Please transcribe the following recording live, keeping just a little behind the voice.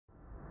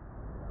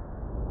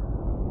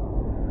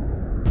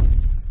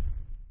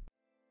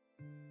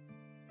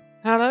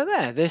Hello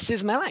there, this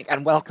is Melek,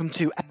 and welcome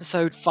to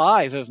episode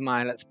 5 of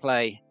my Let's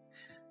Play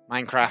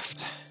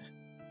Minecraft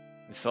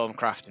with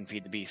ThaumCraft and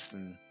Feed the Beast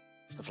and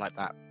stuff like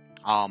that.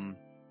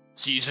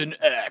 Season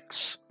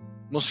X!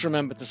 Must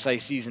remember to say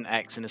Season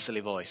X in a silly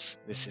voice.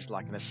 This is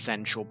like an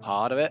essential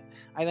part of it,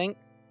 I think.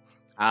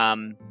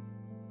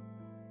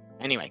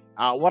 Anyway,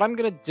 what I'm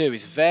going to do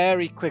is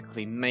very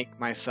quickly make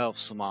myself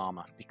some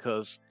armor,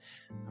 because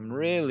I'm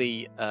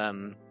really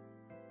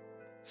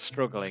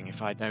struggling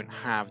if I don't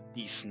have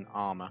decent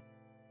armor.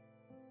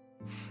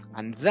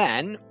 And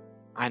then,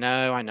 I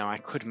know, I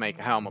could make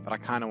a helmet, but I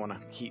kind of want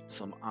to keep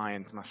some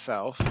iron to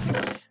myself.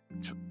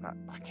 Chuck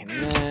that back in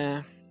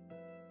there.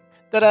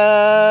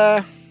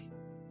 Ta-da!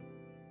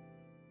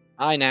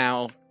 I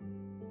now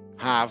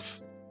have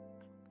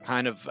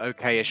kind of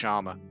okay-ish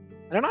armor.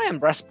 And an iron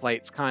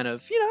breastplate's kind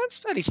of, it's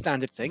a fairly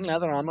standard thing.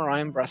 Leather armor,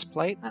 iron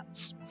breastplate,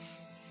 that's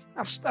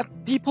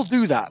people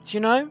do that,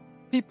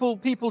 People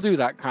do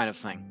that kind of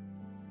thing.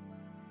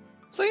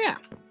 So yeah.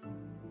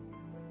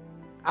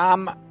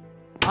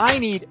 I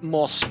need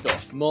more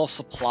stuff, more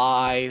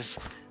supplies,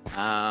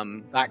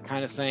 that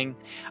kind of thing.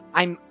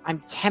 I'm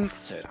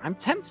tempted. I'm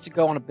tempted to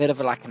go on a bit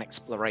of an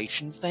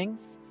exploration thing.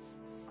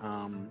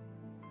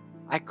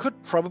 I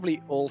could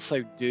probably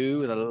also do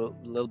with a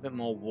little bit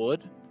more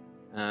wood.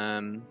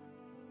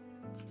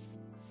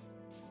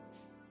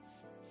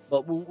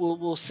 But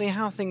we'll see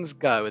how things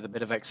go with a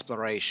bit of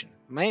exploration.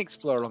 We may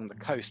explore along the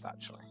coast,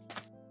 actually.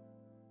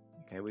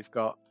 Okay, we've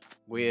got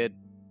weird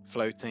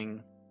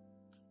floating.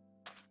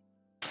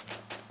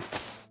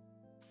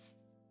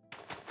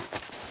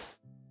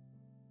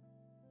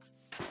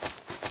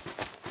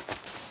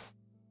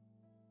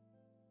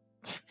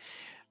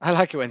 I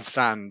like it when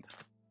sand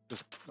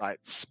just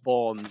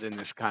spawns in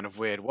this kind of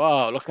weird.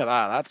 Whoa, look at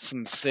that! That's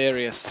some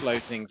serious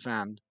floating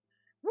sand.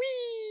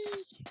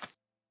 Whee!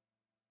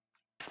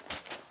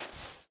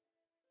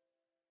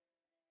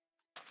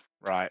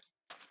 Right.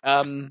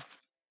 Yeah,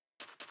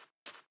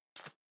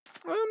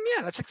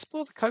 let's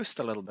explore the coast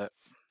a little bit.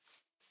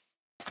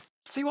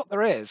 See what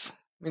there is.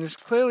 I mean, there's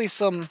clearly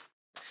some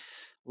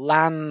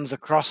lands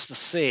across the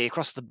sea,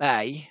 across the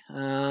bay.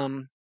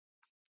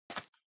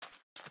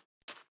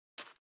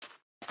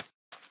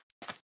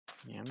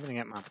 Yeah, I'm gonna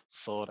get my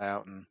sword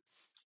out and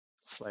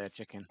slay a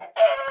chicken.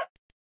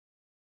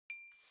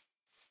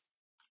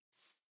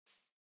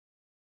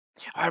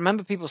 I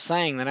remember people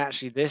saying that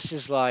actually this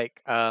is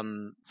like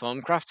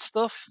ThaumCraft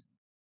stuff.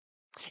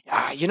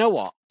 You know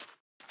what?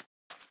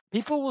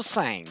 People were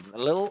saying the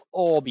little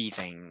orby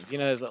things,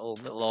 those little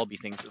orby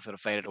things that sort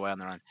of faded away on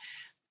their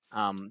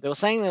own. They were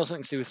saying they were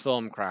something to do with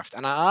ThaumCraft,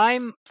 and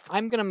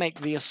I'm gonna make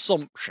the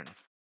assumption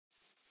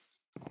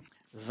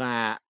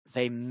that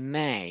they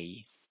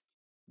may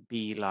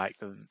be like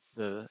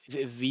the is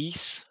it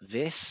Vis?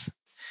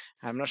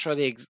 I'm not sure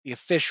the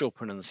official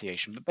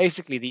pronunciation, but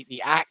basically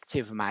the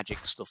active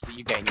magic stuff that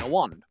you get in your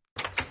wand.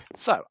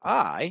 So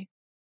I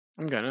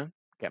am gonna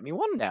get me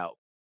wand out.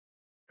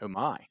 Oh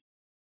my.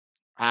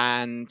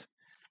 And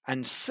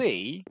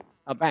see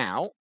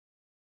about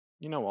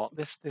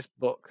this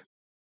book,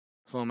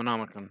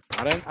 ThaumCraft.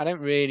 I don't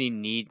really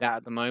need that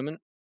at the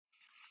moment.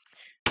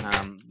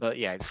 But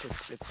yeah,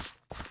 it's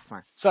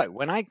fine. So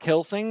when I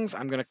kill things,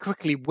 I'm gonna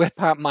quickly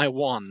whip out my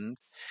wand.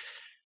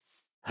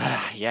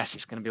 Yes,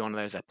 it's gonna be one of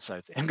those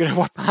episodes. I'm gonna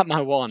whip out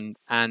my wand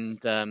and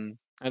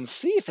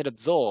see if it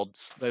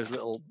absorbs those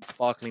little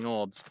sparkling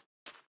orbs.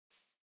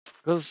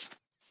 Because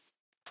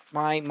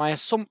my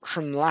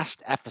assumption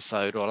last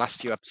episode, or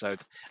last few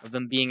episodes, of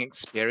them being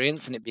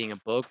experienced and it being a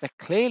bug, they're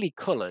clearly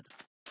coloured.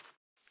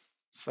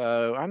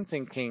 So I'm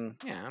thinking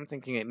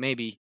it may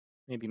be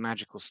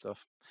magical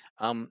stuff.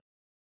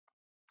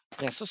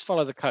 Let's just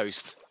follow the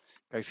coast,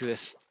 go through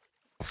this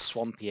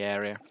swampy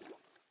area.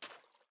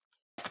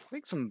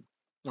 Make some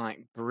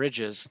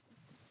bridges.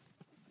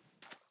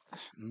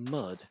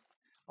 Mud.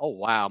 Oh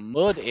wow,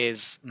 mud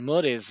is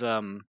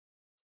I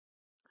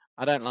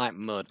don't like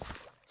mud.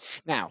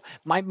 Now,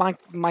 my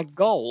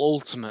goal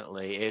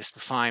ultimately is to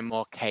find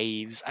more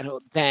caves and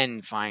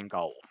then find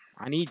gold.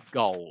 I need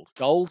gold.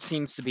 Gold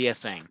seems to be a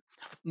thing.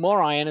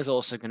 More iron is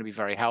also going to be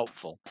very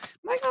helpful.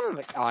 I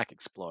like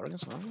exploring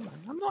as well.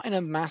 I'm not in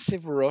a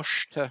massive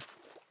rush to,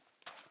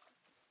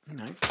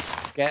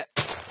 get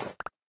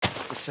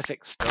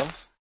specific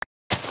stuff.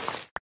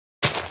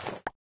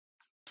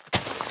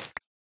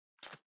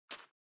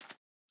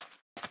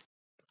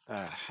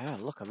 Hell,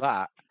 look at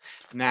that.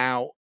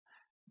 Now,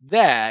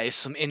 there is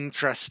some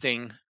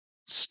interesting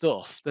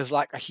stuff. There's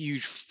like a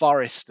huge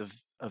forest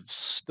of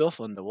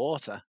stuff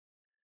underwater.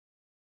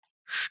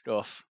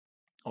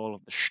 All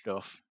of the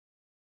stuff.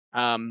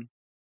 And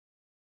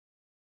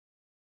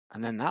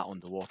then that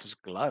underwater's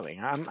glowing.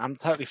 I'm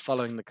totally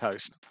following the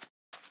coast.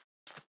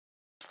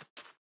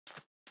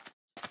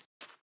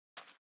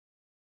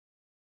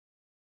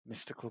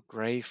 Mystical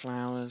grey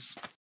flowers.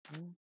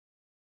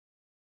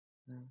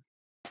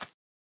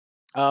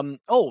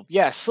 Oh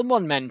yeah,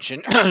 someone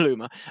mentioned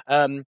Luma.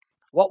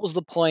 what was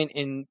the point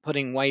in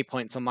putting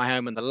waypoints on my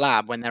home and the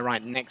lab when they're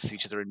right next to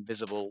each other,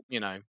 invisible, you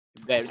know,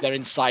 they're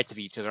in sight of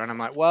each other? And I'm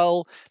like,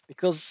 well,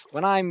 because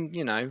when I'm,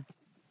 you know,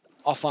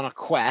 off on a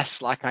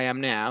quest like I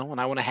am now,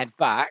 and I want to head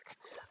back,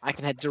 I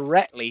can head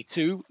directly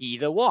to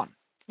either one.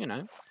 You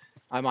know,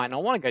 I might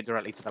not want to go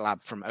directly to the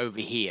lab from over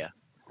here,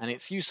 and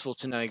it's useful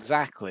to know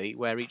exactly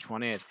where each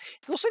one is.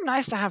 It's also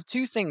nice to have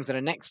two things that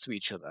are next to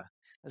each other.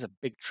 There's a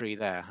big tree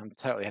there. I'm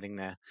totally heading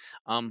there.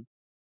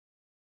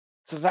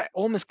 So that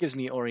almost gives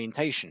me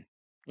orientation.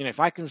 You know, if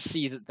I can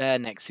see that they're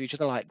next to each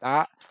other like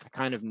that, I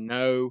kind of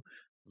know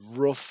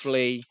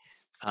roughly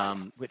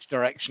which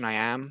direction I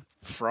am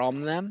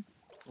from them.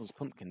 Oh, there's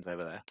pumpkins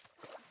over there.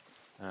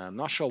 I'm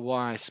not sure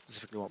why I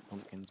specifically want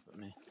pumpkins, but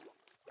me,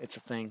 it's a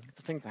thing. It's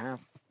a thing to have.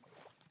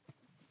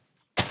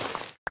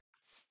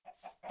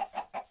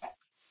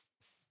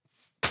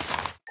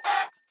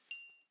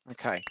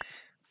 Okay.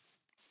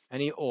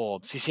 Any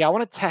orbs? You see, I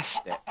want to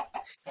test it.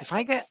 If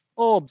I get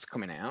orbs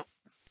coming out,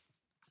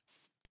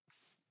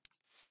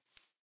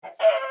 I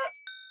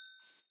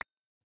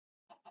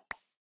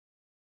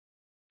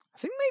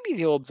think maybe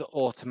the orbs are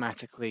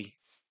automatically.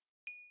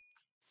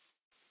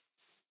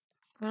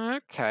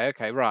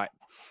 Okay, right.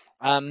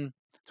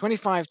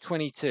 25,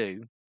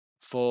 22,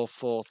 4,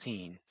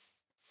 14.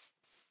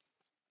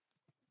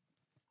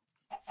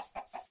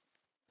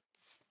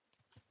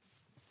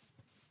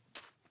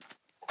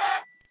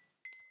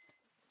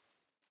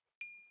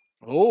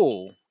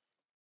 Oh.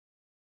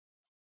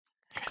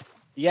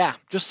 Yeah,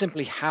 just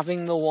simply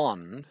having the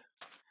wand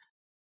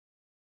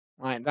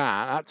like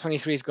that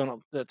 23's gone up,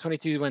 the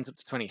 22 went up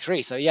to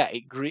 23, so yeah,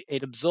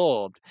 it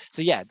absorbed.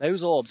 So yeah,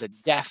 those orbs are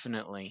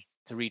definitely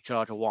to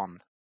recharge a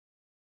wand.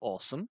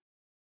 Awesome.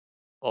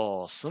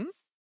 Awesome.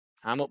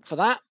 I'm up for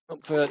that,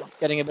 up for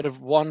getting a bit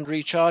of wand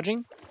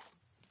recharging.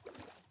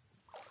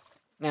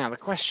 Now, the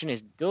question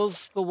is,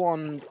 does the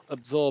wand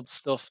absorb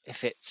stuff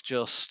if it's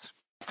just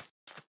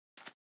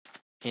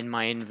in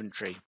my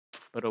inventory,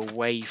 but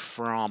away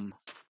from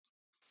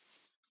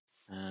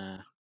my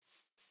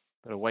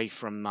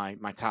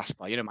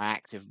taskbar, you know, my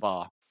active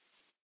bar?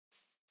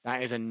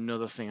 That is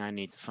another thing I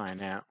need to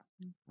find out.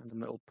 Random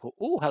little pool.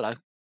 Oh, hello.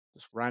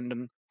 Just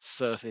random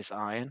surface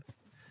iron.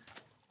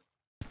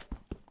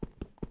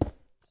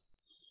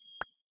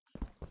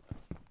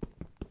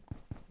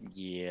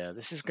 Yeah,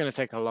 this is going to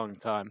take a long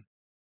time.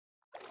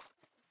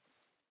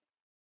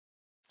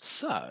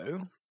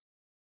 So,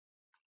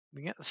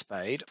 we get the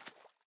spade.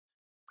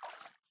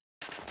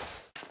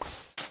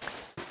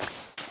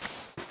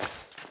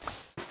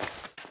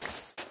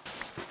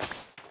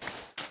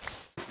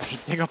 We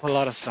dig up a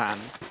lot of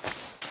sand.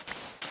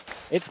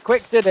 It's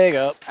quick to dig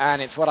up,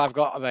 and it's what I've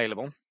got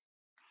available.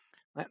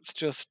 Let's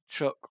just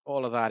chuck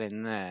all of that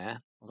in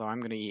there. Although I'm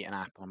going to eat an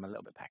apple. I'm a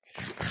little bit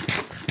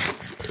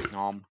peckish.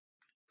 Nom.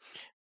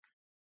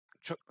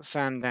 Chuck the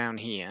sand down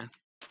here.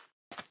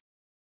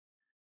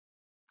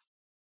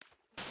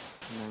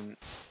 And then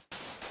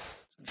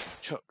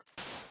chuck.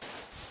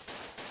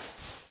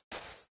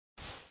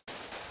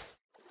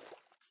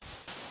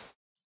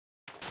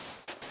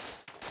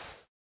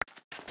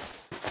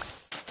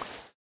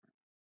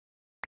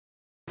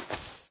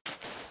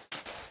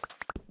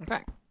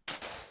 Okay.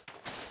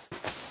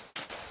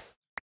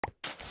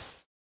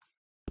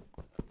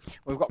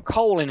 We've got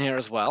coal in here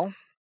as well.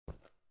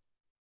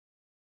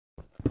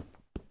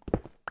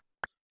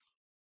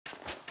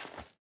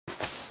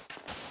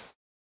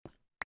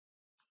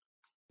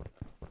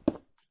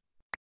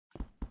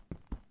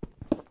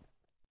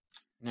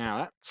 Now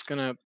that's going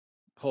to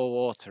pour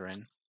water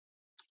in.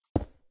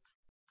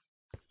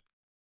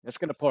 That's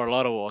going to pour a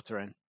lot of water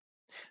in.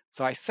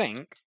 So I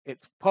think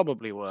it's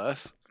probably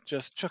worth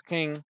just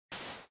chucking.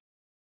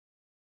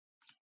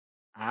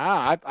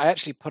 I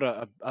actually put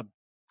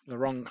the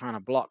wrong kind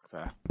of block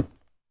there.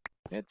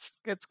 It's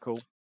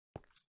cool.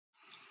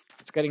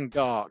 It's getting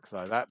dark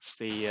though. That's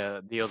the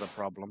other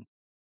problem.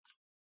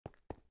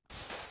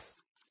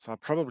 So I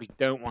probably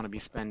don't want to be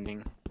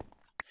spending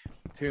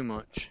too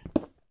much,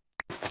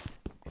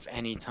 if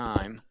any,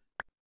 time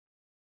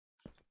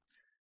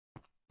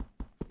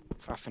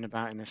faffing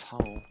about in this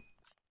hole.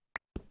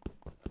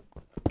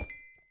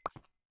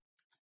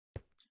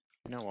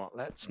 You know what?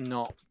 Let's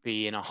not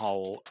be in a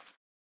hole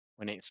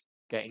when it's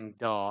getting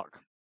dark.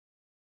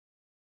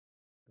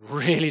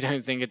 Really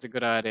don't think it's a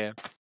good idea.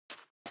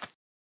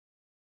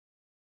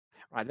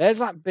 Right, there's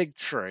that big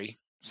tree.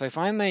 So if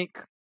I make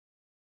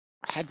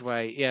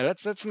headway, yeah,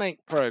 let's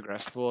make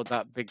progress toward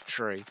that big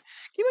tree.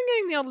 Keep on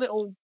getting the odd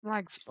little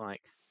lag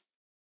spike.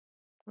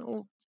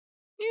 Little,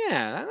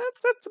 yeah,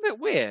 that's a bit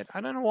weird.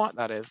 I don't know what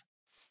that is.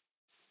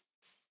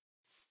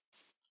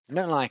 I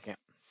don't like it.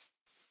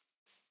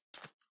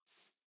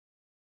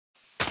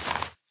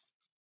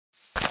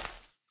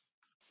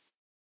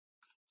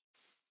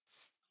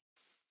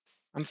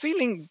 I'm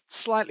feeling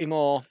slightly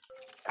more.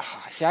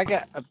 Oh, see, I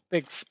get a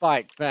big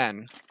spike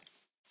then.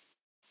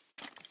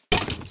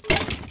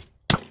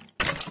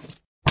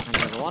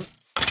 Another one.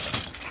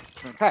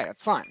 Okay,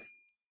 that's fine.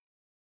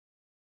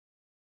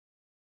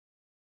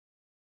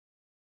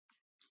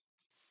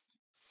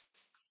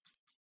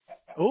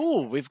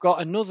 Oh, we've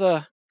got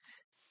another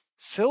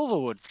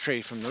silverwood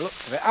tree from the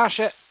looks of it. Ah,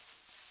 shit.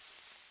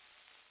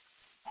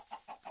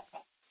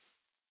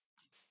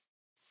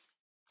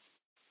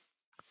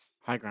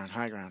 High ground,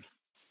 high ground.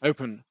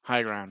 Open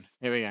high ground.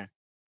 Here we go.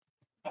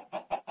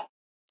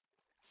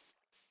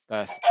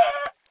 There.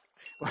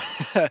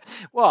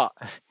 What?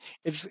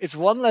 It's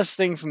one less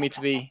thing for me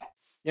to be.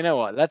 You know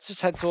what? Let's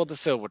just head toward the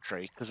silver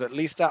tree, because at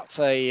least that's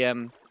a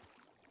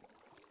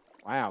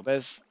Wow,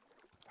 there's.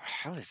 What the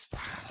hell is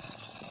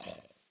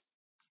that?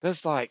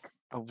 There's like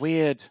a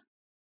weird.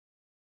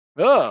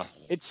 Ugh!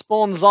 It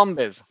spawns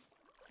zombies.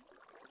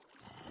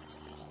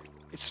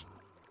 It's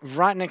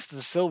right next to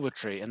the silver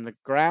tree, and the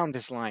ground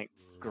is like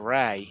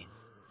grey.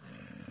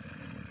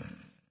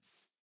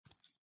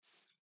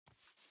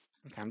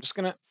 Okay, I'm just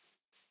gonna.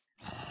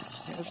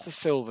 Here's the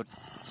silver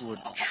wood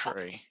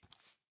tree.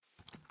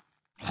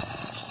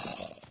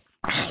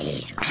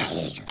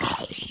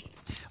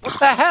 What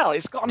the hell?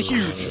 It's gotten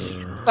huge.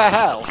 What the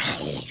hell?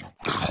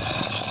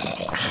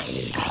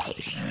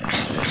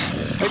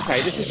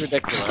 Okay, this is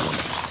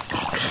ridiculous.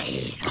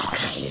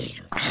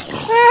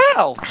 What the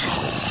hell?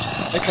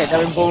 Okay,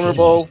 they're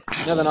invulnerable.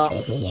 No, they're not.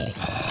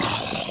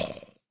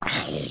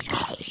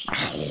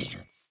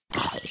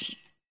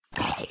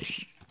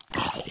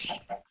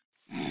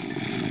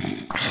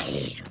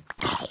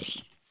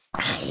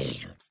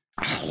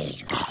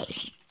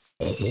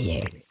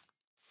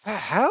 The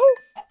hell?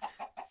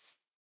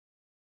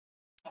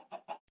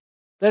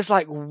 There's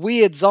like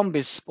weird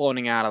zombies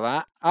spawning out of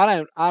that.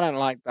 I don't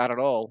like that at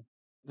all.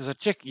 There's a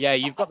chick. Yeah,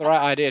 you've got the right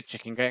idea,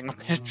 chicken. Getting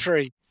up in a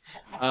tree.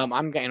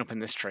 I'm getting up in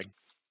this tree.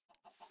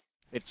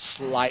 It's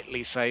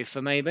slightly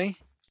safer, maybe.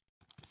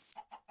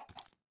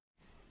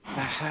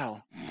 The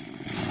hell?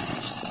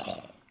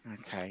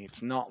 Okay,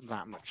 it's not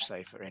that much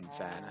safer, in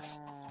fairness.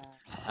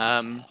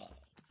 I'm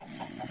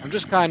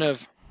just kind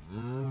of.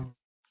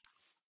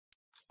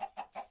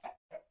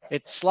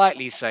 It's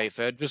slightly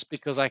safer, just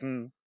because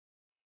I'm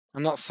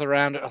not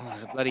surrounded. Oh,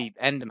 there's a bloody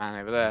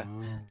Enderman over there.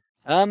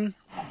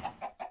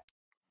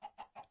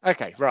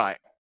 Okay, right.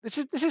 This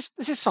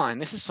is fine.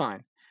 This is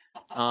fine.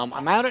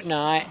 I'm out at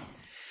night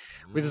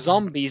with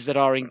zombies that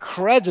are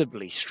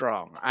incredibly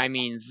strong. I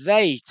mean,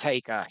 they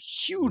take a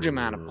huge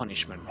amount of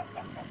punishment,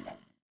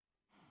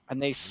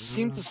 and they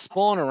seem to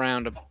spawn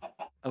around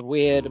a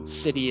weird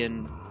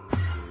obsidian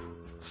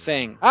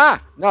thing.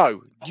 Ah,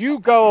 no! You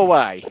go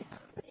away.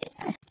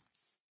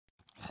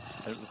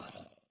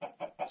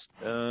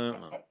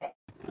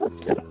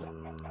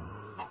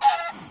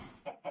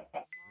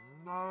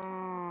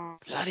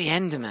 Bloody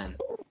Enderman.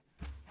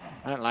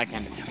 I don't like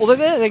Enderman. Although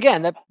then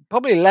again, they're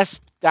probably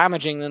less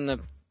damaging than the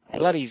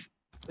bloody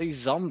these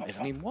zombies.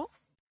 I mean, what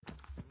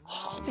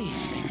are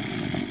these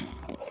things?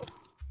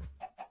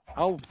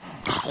 Oh,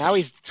 now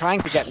he's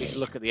trying to get me to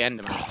look at the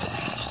Enderman.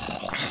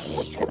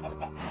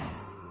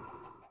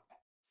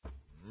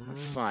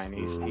 That's fine.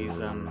 He's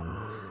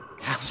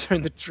cows are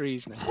in the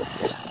trees now.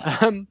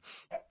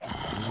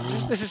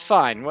 This is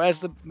fine. Where's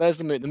the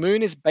moon? The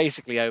moon is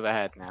basically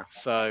overhead now,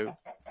 so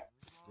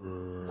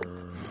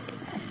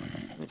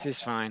which is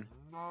fine.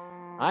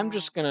 I'm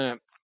just gonna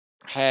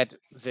head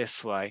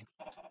this way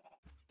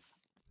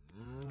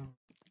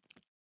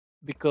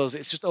because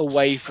it's just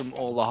away from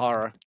all the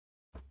horror.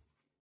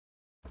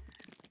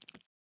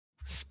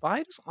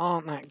 Spiders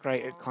aren't that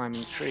great at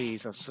climbing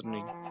trees. I've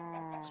suddenly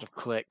sort of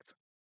clicked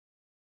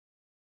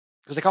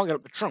because they can't get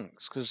up the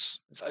trunks because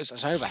it's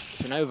an overhead.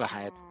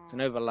 It's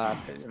an overlap.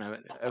 You know,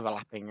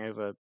 overlapping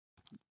over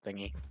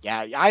thingy.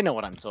 Yeah, I know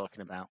what I'm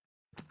talking about.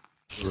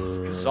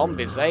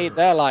 Zombies,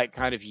 they're like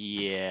kind of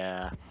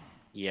yeah,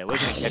 we're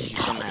gonna get you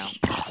somehow.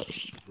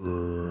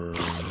 What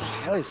the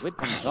hell is with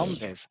them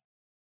zombies?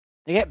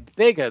 They get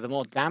bigger the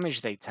more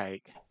damage they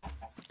take,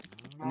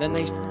 and then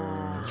they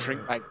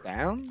shrink back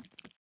down.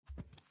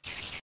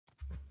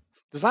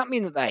 Does that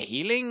mean that they're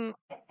healing,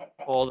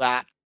 or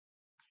that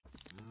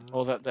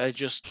they're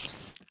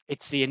just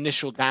it's the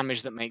initial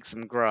damage that makes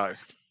them grow,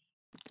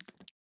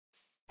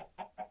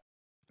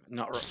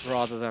 not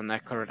rather than their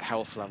current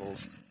health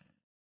levels?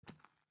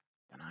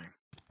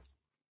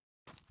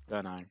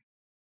 Don't know.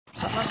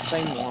 That's not the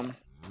same one.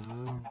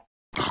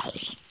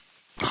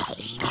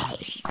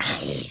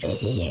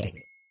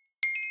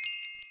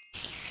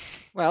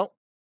 Well,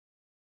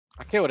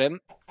 I killed him,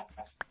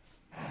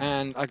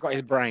 and I got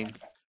his brain,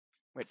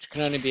 which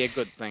can only be a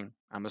good thing,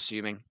 I'm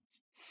assuming.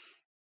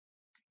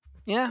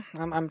 Yeah,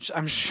 I'm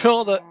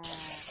sure that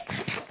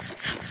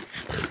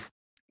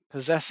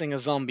possessing a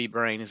zombie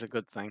brain is a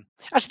good thing.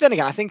 Actually, then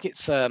again, I think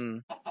it's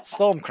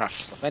ThaumCraft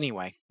stuff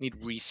anyway. Need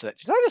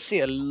research. Did I just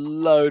see a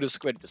load of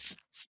squid just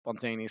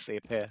spontaneously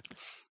appear?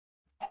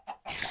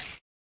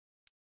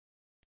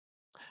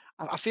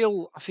 I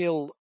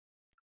feel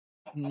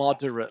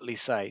moderately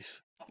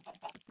safe.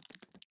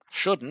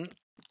 Shouldn't.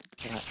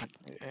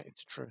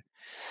 It's true.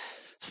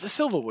 So the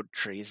silverwood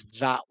tree is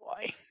that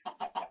way.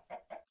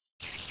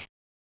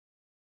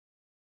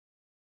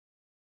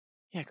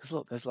 Yeah, because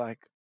look,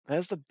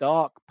 there's the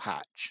dark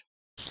patch.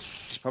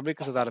 It's probably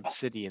because of that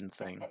obsidian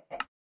thing.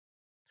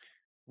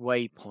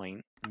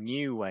 waypoint,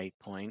 new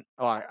waypoint.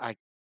 Oh, I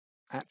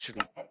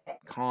actually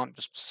can't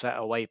just set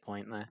a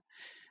waypoint there.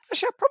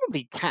 Actually, I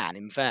probably can,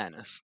 in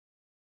fairness.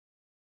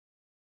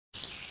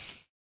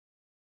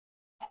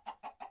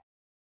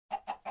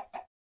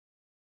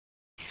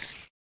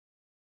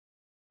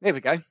 There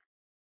we go.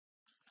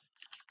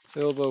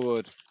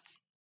 Silverwood.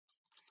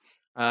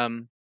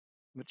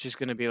 Which is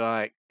going to be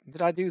like,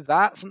 did I do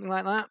that? Something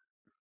like that?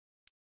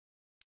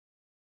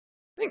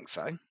 I think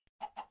so.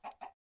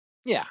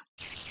 Yeah.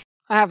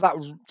 I have that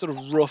sort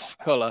of rough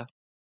colour.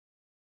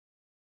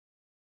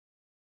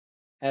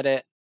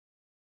 Edit.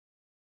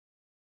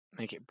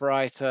 Make it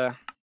brighter.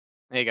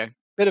 There you go.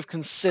 Bit of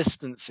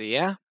consistency,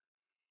 yeah?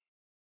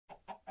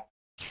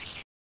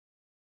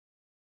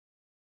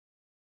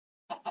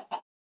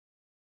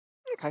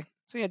 Okay.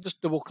 So yeah,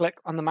 just double click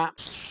on the map.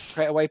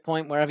 Create a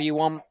waypoint wherever you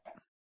want.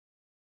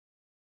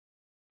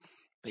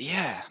 But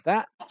yeah,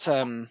 that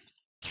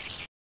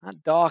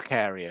dark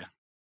area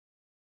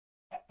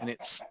and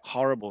its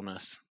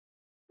horribleness.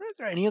 Are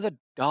there any other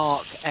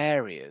dark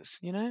areas,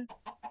 you know?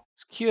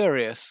 It's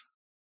curious.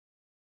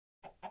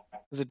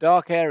 There's a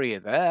dark area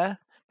there,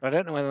 but I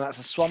don't know whether that's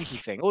a swampy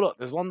thing. Oh, look,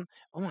 there's one.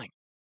 Oh, my.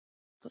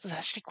 There's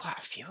actually quite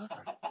a few of them.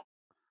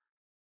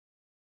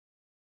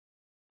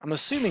 I'm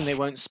assuming they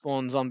won't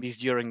spawn zombies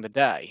during the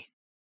day.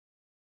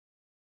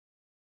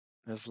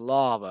 There's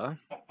lava.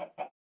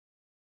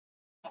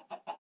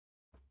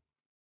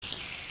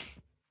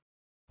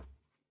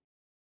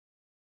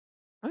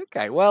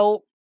 Okay,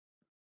 well...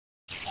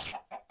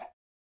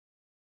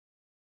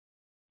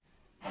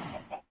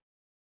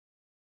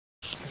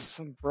 There's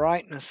some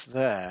brightness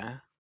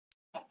there.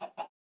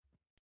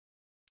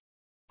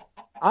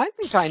 I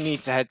think I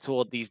need to head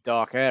toward these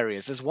dark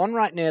areas. There's one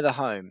right near the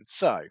home,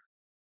 so...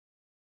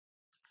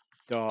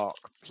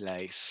 Dark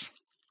place.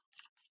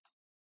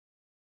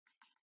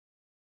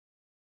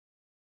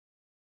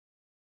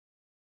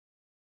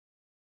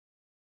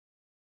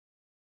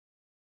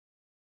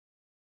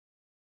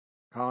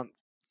 Can't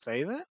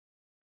save it?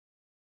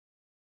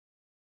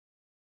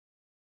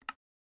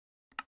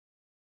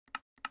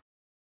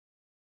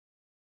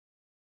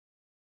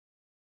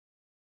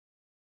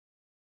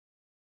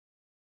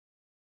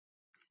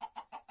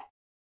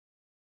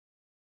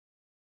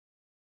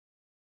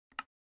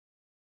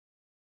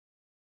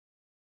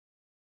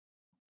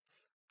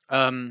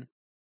 Um...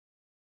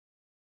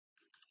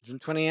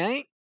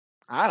 128?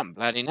 I don't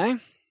bloody know.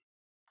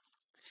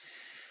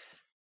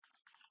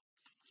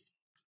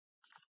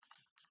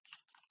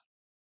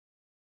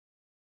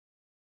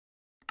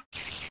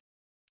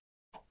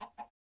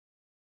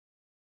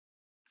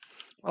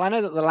 Well, I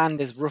know that the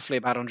land is roughly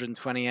about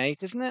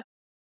 128, isn't it?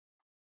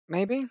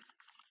 Maybe?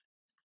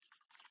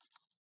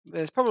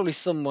 There's probably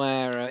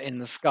somewhere in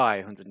the sky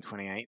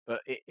 128,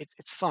 but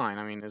it's fine.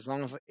 I mean, as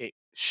long as it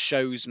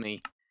shows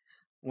me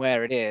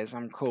where it is,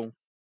 I'm cool.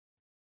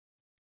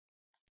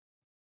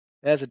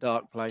 There's a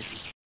dark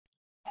place.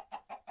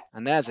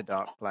 And there's a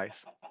dark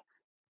place.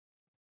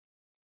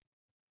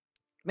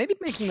 Maybe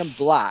making them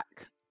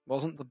black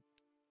wasn't the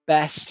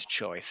best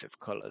choice of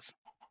colours.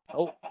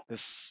 Oh,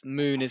 this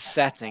moon is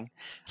setting.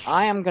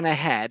 I am going to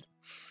head.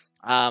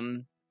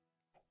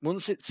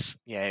 Once it's...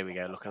 Yeah, here we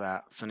go. Look at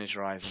that. The sun is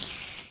rising.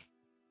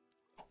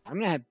 I'm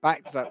going to head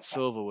back to that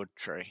silverwood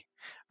tree.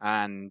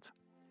 And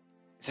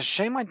it's a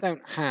shame I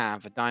don't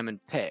have a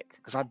diamond pick.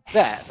 Because I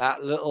bet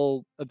that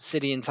little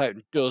obsidian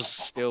totem does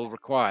still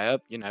require,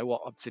 you know,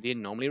 what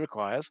obsidian normally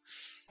requires.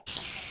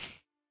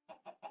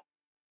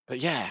 But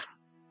yeah,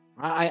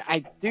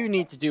 I do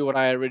need to do what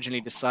I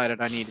originally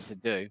decided I needed to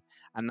do.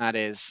 And that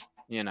is,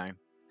 you know,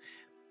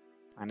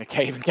 find a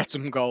cave and get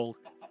some gold.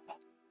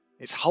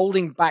 It's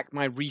holding back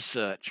my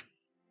research.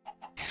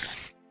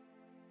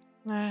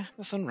 The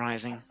sun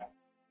rising.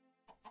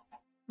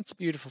 It's a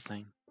beautiful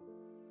thing.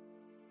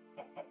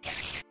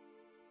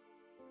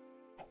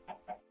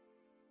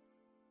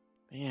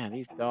 But yeah,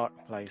 these dark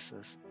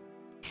places.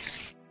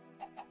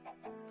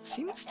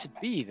 Seems to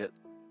be that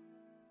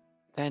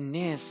they're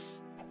near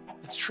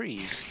the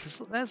trees. Because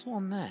look, there's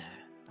one there,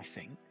 I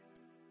think.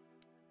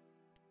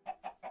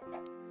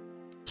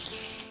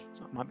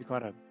 So it might be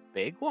quite a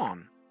big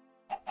one.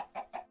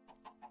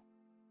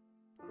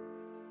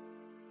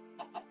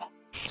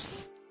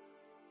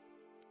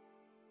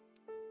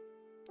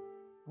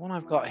 The one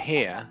I've got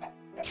here.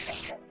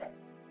 It's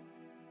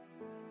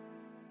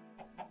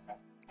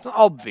not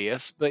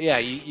obvious, but yeah,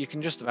 you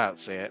can just about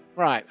see it.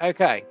 Right,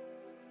 okay.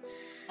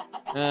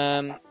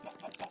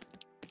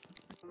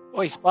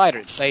 Oi, spider,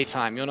 it's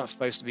daytime. You're not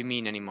supposed to be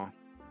mean anymore.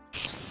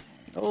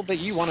 Oh, but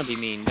you want to be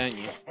mean, don't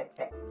you?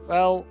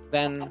 Well,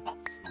 then,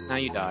 now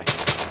you die.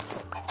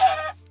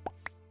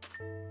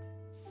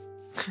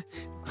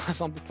 A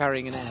zombie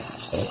carrying an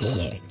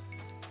egg.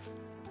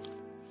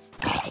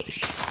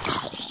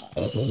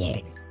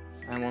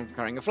 And one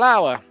carrying a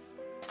flower.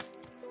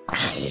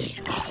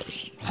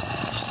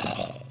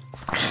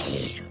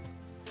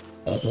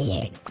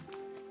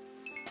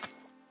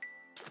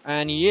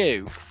 And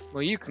you,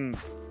 well, you can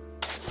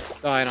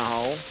die in a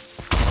hole.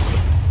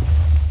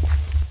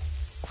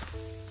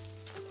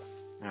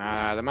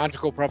 Ah, the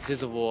magical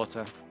properties of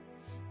water.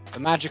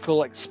 The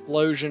magical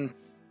explosion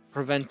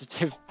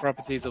preventative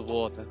properties of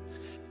water.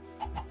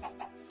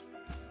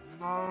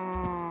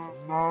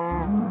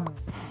 I'm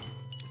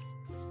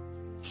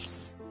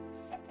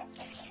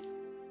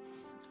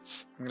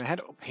gonna head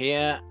up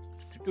here.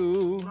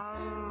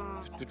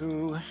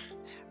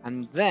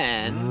 And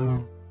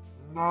then...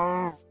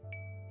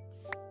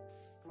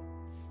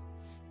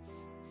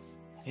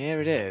 Here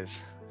it is.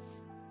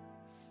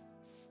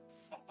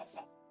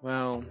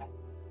 Well,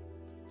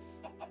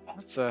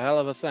 that's a hell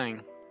of a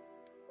thing.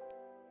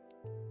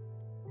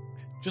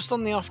 Just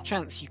on the off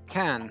chance you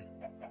can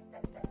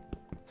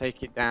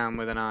take it down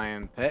with an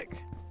iron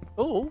pick.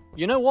 Oh,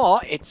 you know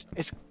what? It's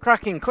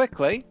cracking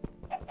quickly.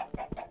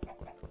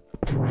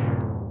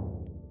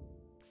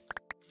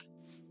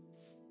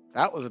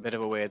 That was a bit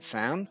of a weird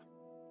sound.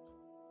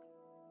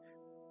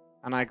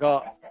 And I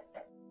got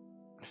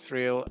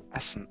ethereal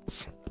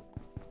essence.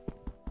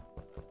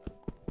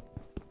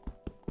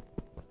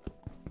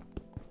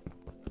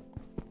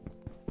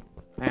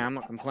 Hey, I'm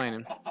not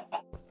complaining.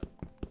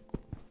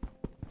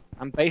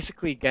 I'm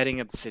basically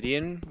getting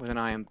obsidian with an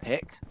iron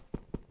pick.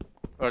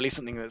 Or at least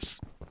something that's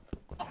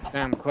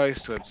damn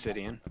close to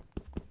obsidian.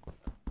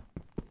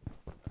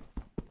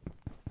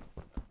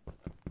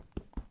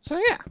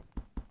 So yeah,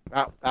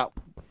 that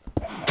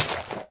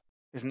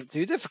isn't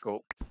too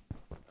difficult.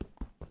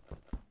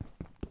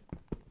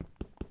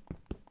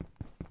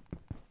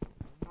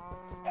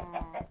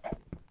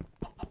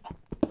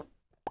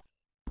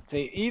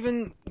 See,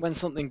 even when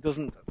something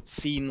doesn't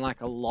seem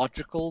like a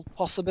logical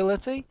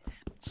possibility,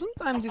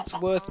 sometimes it's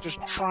worth just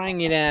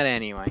trying it out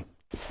anyway.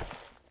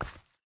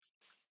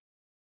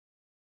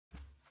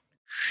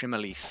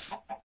 Shimmerleaf.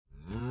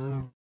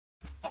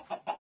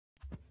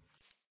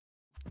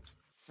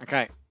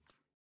 Okay.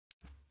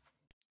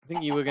 I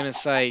think you were going to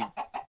say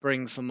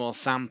bring some more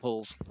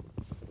samples.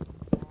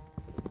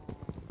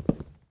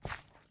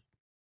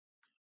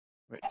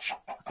 Which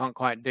I can't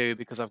quite do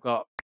because I've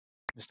got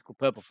mystical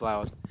purple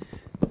flowers.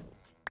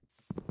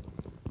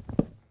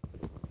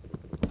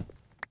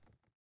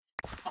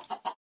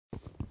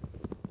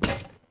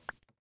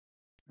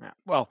 Yeah,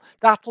 well,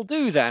 that'll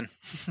do then.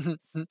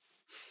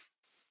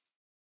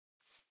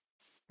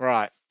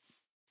 Right.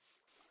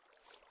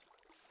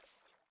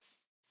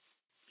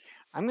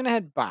 I'm going to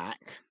head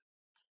back.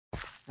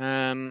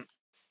 And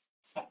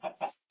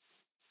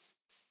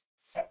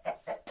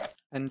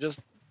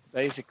just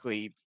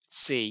basically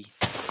see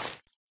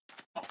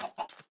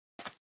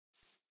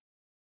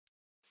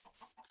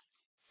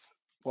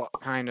what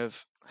kind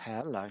of...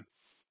 Hello.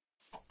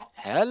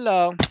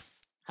 Hello.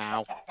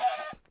 Ow.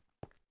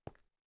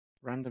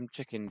 Random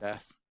chicken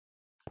death.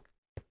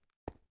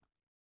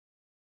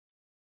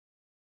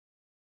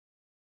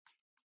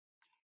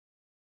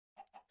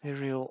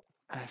 Ethereal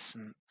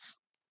essence.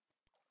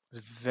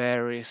 With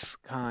various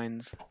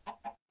kinds.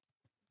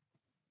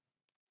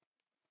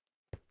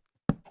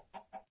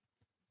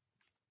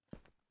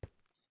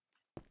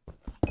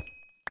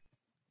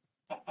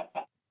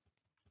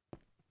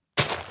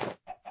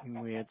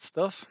 Weird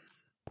stuff.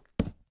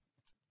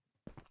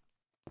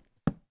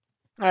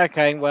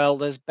 Okay, well,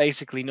 there's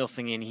basically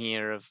nothing in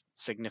here of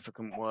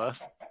significant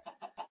worth.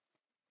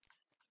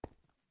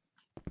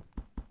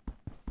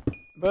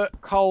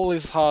 But coal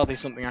is hardly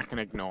something I can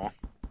ignore.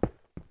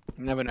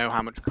 You never know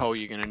how much coal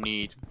you're going to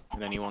need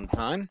at any one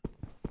time.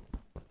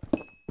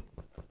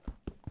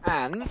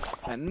 And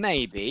there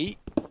may be,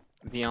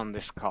 beyond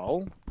this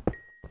coal,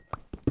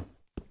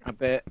 a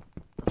bit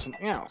of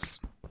something else,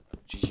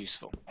 which is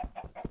useful.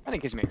 And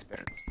it gives me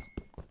experience.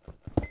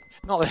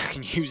 Not that I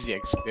can use the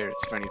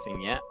experience for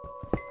anything yet.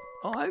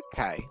 Oh,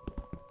 okay.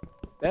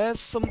 There's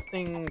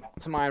something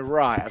to my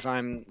right as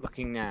I'm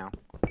looking now.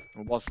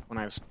 Or was when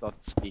I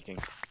started speaking.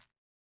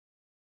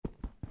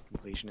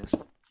 Completionist.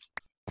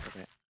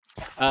 Okay.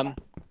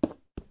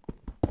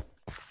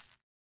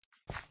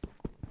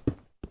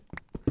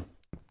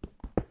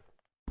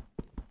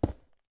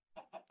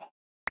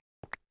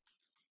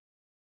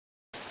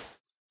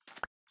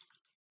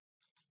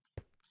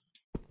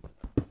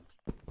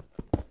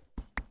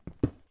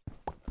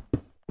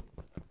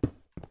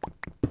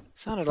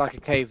 Sounded like a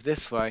cave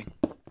this way.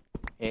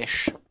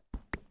 Ish.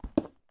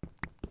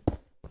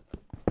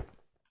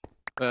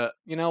 But,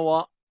 you know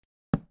what?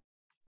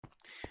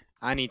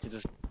 I need to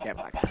just get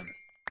back home.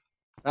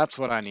 That's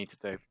what I need to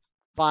do.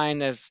 Fine,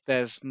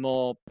 there's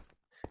more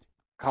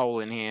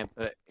coal in here,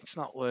 but it's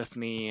not worth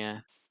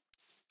me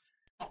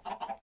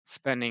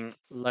spending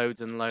loads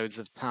and loads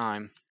of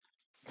time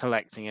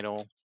collecting it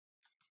all.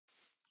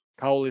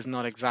 Coal is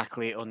not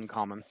exactly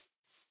uncommon.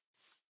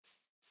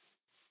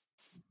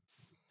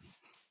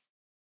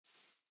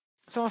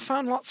 So I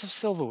found lots of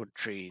silverwood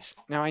trees.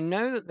 Now I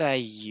know that they're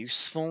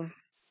useful.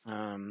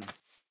 I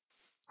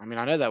mean,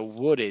 I know that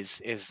wood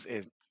is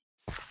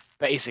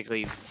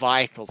basically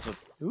vital to...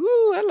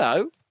 Ooh,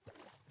 hello.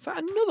 Is that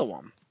another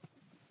one?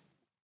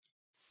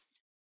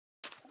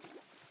 I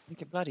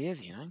think it bloody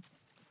is, you know.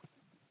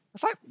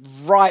 It's like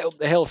right up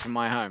the hill from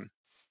my home.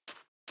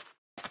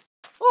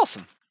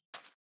 Awesome.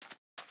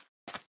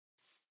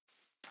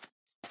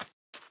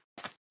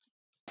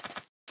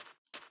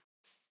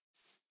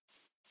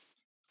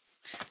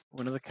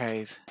 Another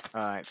cave.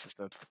 It's just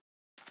a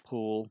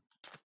pool.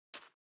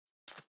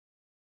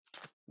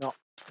 Not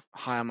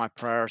high on my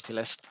priority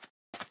list.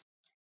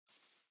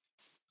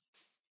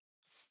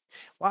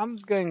 Well, I'm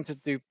going to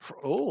do...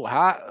 Oh,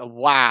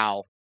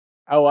 wow.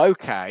 Oh,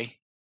 okay.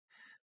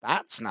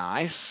 That's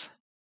nice.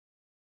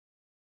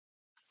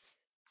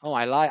 Oh,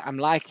 I'm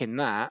liking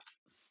that.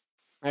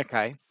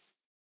 Okay.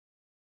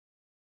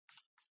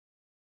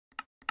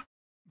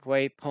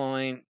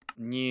 Waypoint,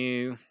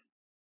 new...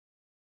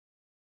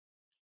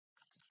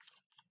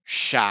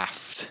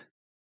 Shaft.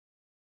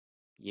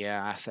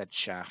 Yeah, I said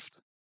shaft.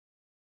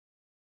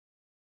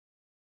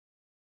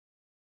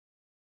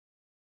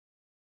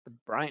 The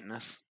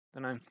brightness,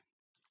 don't know.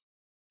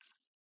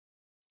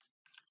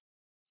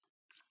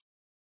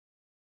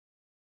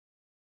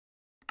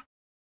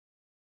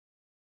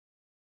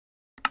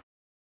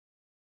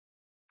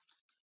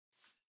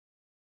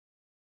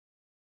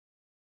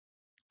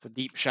 It's a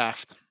deep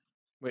shaft,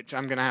 which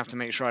I'm going to have to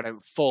make sure I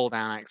don't fall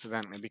down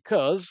accidentally,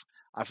 because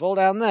I fall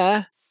down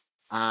there,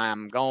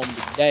 I'm going to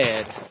be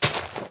dead.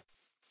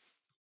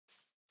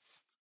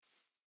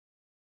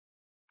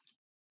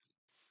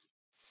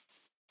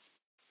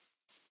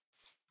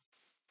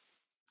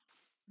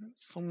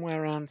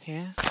 Somewhere around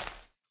here.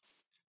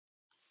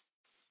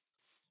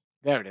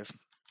 There it is.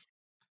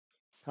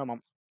 Come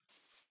on.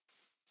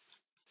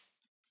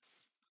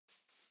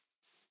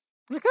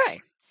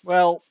 Okay,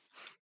 well,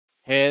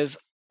 here's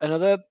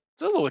another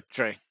silverwood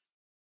tree.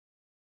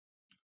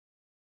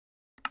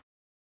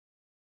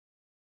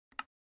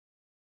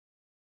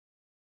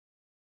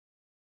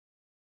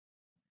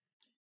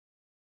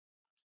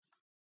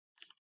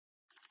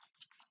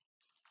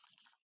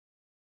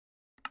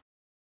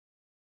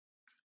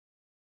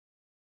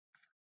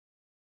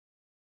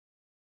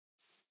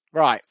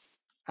 Right,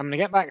 I'm going to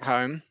get back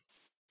home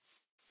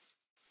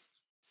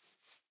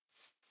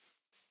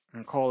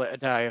and call it a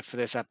day for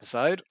this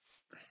episode.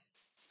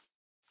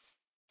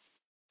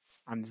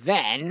 And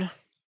then,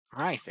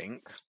 I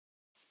think,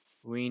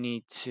 we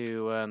need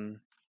to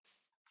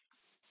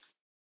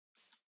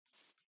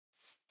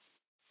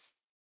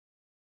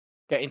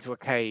get into a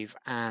cave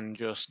and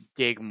just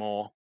dig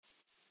more.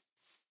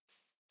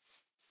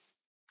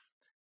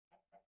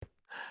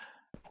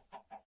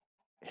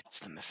 It's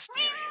the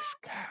mysterious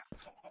cat.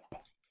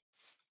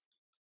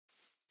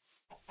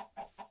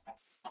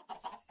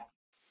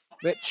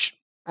 Which,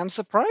 I'm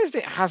surprised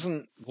it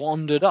hasn't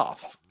wandered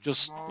off.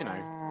 Just, you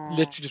know,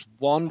 literally just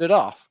wandered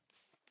off.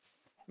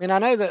 I mean, I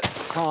know that it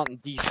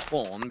can't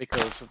despawn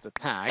because of the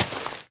tag,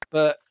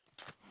 but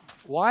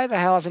why the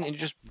hell hasn't it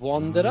just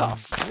wandered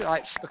off? Is it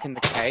like stuck in the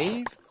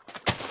cave?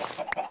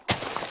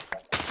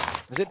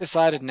 Has it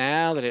decided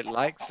now that it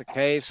likes the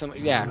cave?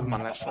 Yeah, come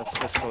on, let's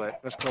call it.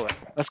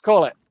 Let's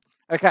call it.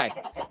 Okay.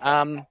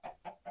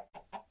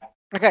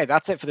 Okay,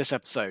 that's it for this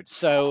episode.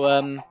 So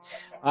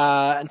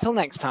until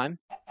next time,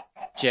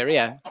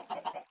 cheerio.